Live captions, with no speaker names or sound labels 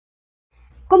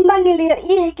Kumbangilio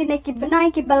kini ki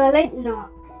benai ki balalet no.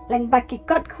 Lang baki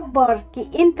kot kubor ki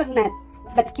internet.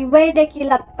 Bat ki wede ki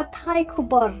lat pathai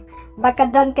kubor.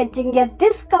 Baka don ka jingya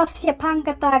discuss siapang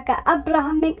kata ka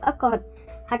Abrahamic akot.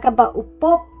 Haka ba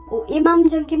upop u imam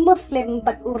jong ki Muslim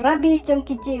bat u rabi jong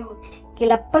ki Jew.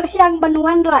 Kila persiang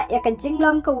banuan ra ya ka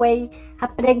jinglong ka way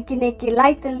hapreng kini ki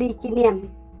lightly ki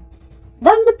Niam.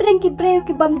 Don na preng ki breu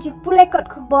ki bamju pule kot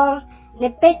kubor.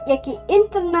 Nepet ya ki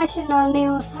international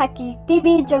news haki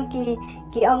TV jong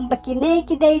ki ong bakine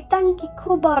ki day tang ki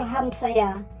kubor ham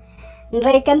saya.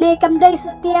 Nre kane kam day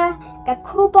setia ka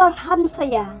kubor ham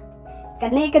saya.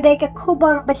 Kane kadai ka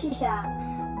kubor basisya.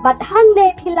 Bat hang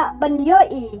day pila ban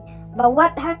yoi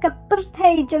bawat haka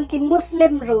pertai jong ki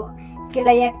Muslim ru.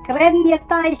 Kila ya keren ya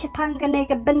tay sipang kane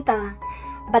ka benta.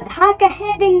 Bat haka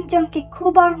heading jong ki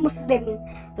kubor Muslim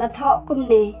lathok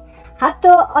kumne.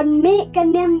 Hato on me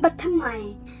kaniam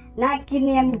batamay na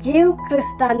kiniam Jew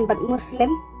Kristan bat Muslim.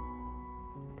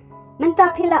 Menta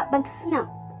pila ban snap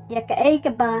ya ka ay ka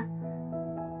ba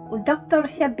u Dr.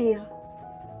 Shabir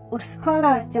u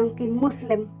scholar jong ki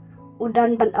Muslim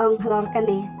udan ban ong halor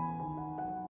kane.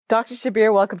 Dr.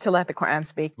 Shabir, welcome to Let the Quran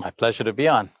Speak. My pleasure to be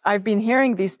on. I've been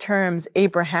hearing these terms,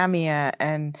 Abrahamia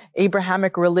and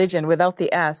Abrahamic religion without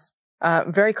the S,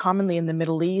 very commonly in the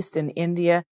Middle East and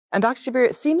India. And Dr. Shabir,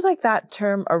 it seems like that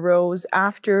term arose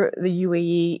after the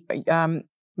UAE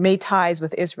made ties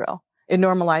with Israel. It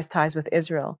normalized ties with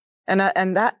Israel. And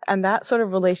that sort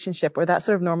of relationship or that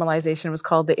sort of normalization was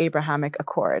called the Abrahamic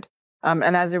Accord.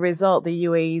 And as a result, the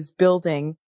UAE is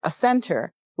building a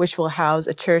center which will house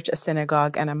a church, a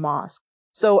synagogue, and a mosque.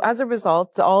 So as a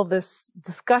result, all this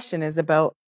discussion is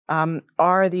about,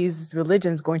 are these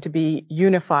religions going to be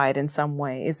unified in some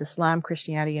way? Is Islam,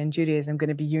 Christianity, and Judaism going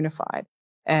to be unified?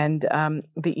 And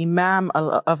the Imam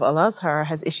of Al-Azhar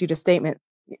has issued a statement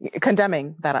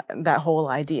condemning that whole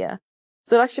idea.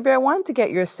 So, Dr. Shabir, I wanted to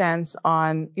get your sense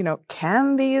on,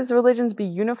 can these religions be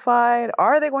unified?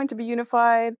 Are they going to be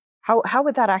unified? How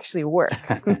would that actually work?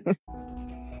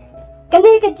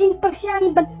 Kani ka jing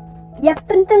persiang bat ya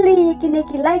penteli kini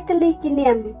kilai teli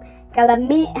kiniam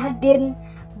kalami hadin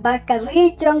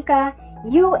bakari jongka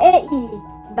UAE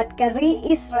bat kari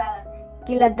Israel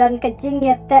kiladan ka jing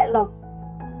ya teklok.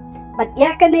 Bat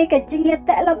ya kani ka jing ya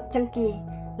teklok jongki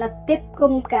latip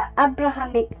kum ka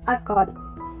Abrahamic Accord.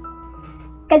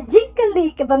 Kajing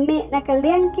kali ka bami na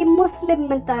kaliang ki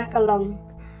Muslim menta kalong.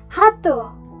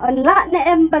 Hato on la na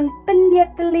emban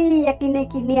penya teli yakine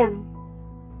kiniam.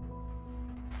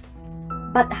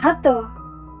 Bat hato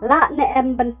la na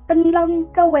emban penlong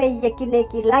kaway yakine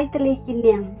ki lai teli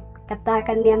kiniam. Kata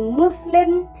kaniam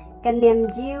Muslim,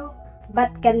 kaniam Jew,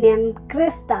 bat kaniam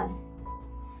Kristan.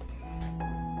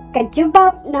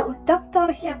 Kajubab na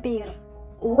Dr. Shabir,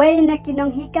 way na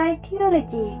kinong hikay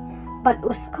theology, bat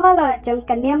scholar jong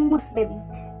kaniam Muslim,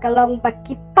 kalong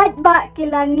baki Paidbah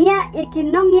kila ngiah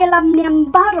yakin Nongialam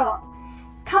Niam baro,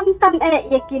 kamtam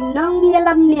yakin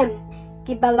Nongialam Niam,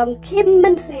 kibalong kim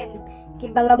mensim,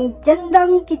 kibalong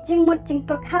jendong ki jingmut jing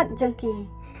perkat jong ki,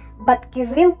 bat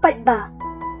ki riu Paidbah,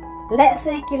 lek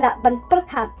se kila ban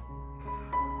perkat,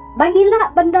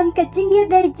 bangila bandon ka jingya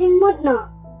day jingmut no,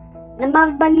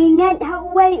 namar bangi ngaj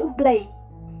hawai ublay,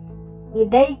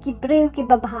 ngidai ki briu ki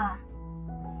babha.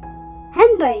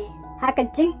 Henry haka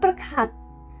jing perkat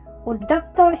u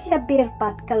Dr. Shabir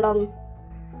pat kalong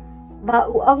ba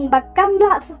uong bakam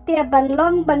la setia ban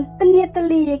long ban penya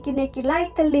teli yakine kilai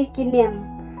teli kiniam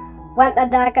wat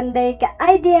ada kandai ka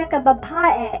idea ka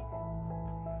babha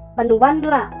ban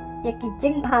wanra yaki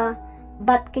jing bha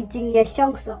bat ki jing ya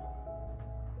shongso.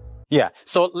 Yeah,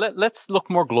 so let's look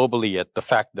more globally at the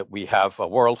fact that we have a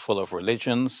world full of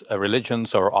religions.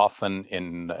 Religions are often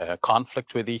in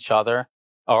conflict with each other.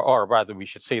 Or rather, we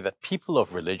should say that people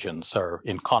of religions are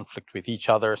in conflict with each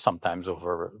other, sometimes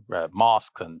over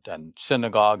mosque and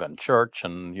synagogue and church.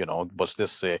 And, was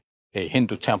this a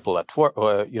Hindu temple at first,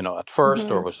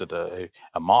 Mm-hmm. or was it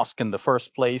a mosque in the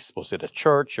first place? Was it a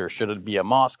church, or should it be a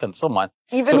mosque, and so on?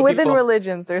 Even so within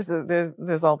religions, there's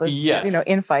all this, yes.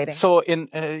 Infighting. So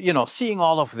seeing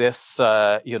all of this,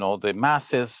 the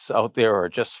masses out there are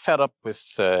just fed up with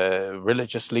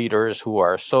religious leaders who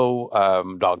are so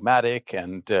dogmatic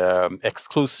and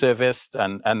exclusivist,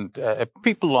 and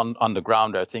people on the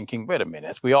ground are thinking, wait a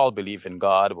minute, we all believe in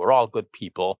God, we're all good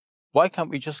people. Why can't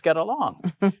we just get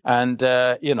along? And,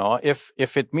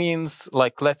 if it means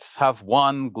let's have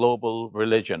one global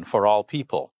religion for all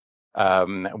people,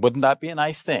 wouldn't that be a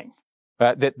nice thing?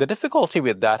 The difficulty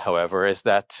with that, however, is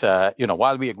that,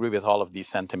 while we agree with all of these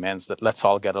sentiments that let's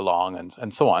all get along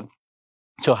and so on,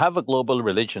 to have a global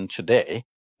religion today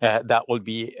that will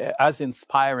be as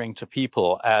inspiring to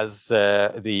people as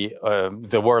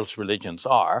the world's religions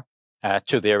are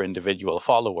to their individual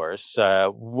followers,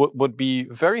 would be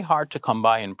very hard to come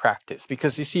by in practice.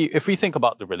 Because you see, if we think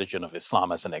about the religion of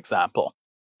Islam as an example,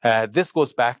 this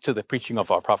goes back to the preaching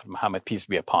of our Prophet Muhammad, peace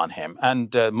be upon him.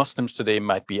 And Muslims today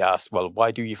might be asked, well,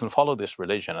 why do you even follow this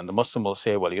religion? And the Muslim will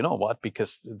say, well, you know what?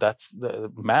 Because that's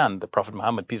the man, the Prophet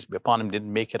Muhammad, peace be upon him,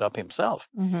 didn't make it up himself.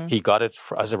 He got it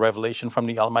as a revelation from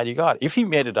the Almighty God. If he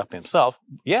made it up himself,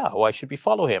 yeah, why should we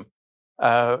follow him?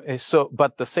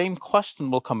 But the same question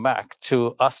will come back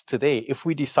to us today if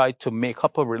we decide to make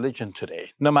up a religion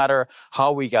today, no matter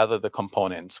how we gather the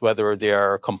components, whether they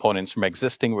are components from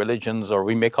existing religions or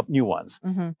we make up new ones.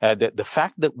 The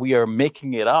fact that we are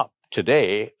making it up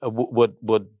today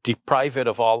would deprive it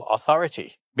of all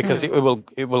authority, because it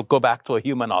will go back to a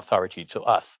human authority to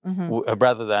us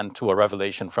rather than to a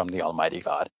revelation from the Almighty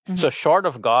God. So short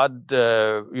of God,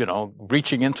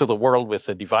 reaching into the world with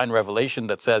a divine revelation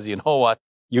that says, you know what,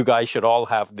 you guys should all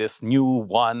have this new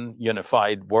one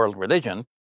unified world religion,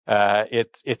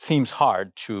 it seems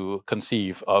hard to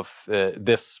conceive of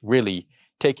this really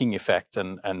taking effect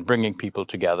and bringing people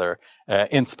together,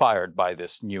 inspired by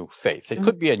this new faith. It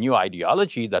could be a new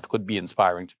ideology that could be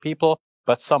inspiring to people,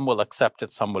 but some will accept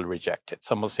it, some will reject it.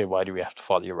 Some will say, why do we have to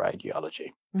follow your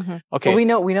ideology? Okay.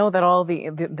 Well, we know that all the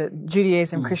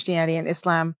Judaism, Christianity, and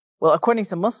Islam, well, according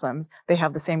to Muslims, they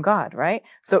have the same God, right?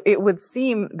 So it would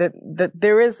seem that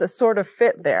there is a sort of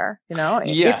fit there,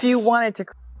 Yes. if you wanted to.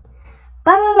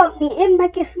 Paralog ni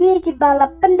makisngi ki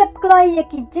bala pendap kloy ya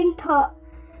ki jingtho.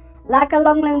 La ka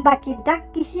long lang ba ki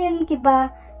dak ki sien ki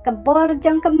ba ka bor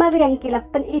jang ka mariang ki la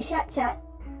pen isya chat.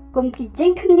 Kum ki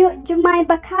jing khnyu jumai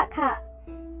ba kha kha.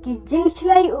 Ki jing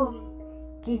slay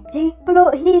ki jing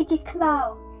plo hi ki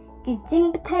klau, ki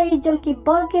jing bthai jong ki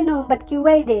bol ke no bat ki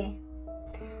wede.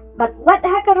 But what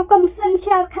hakarukum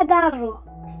sensial kadaru,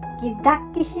 ki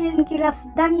dak ki sien ki ras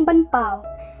dang ban pau,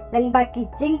 lang ba ki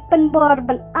jing pen bor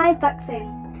ban ai vaksin,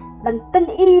 ban pen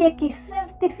iya ki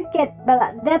certificate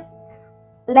bala dep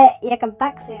le ya ka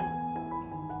vaksin.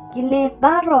 Kine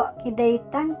baro ki day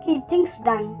tang ki jing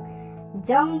sedang,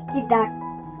 jong ki dak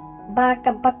ba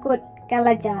ka bakut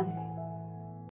kalajan.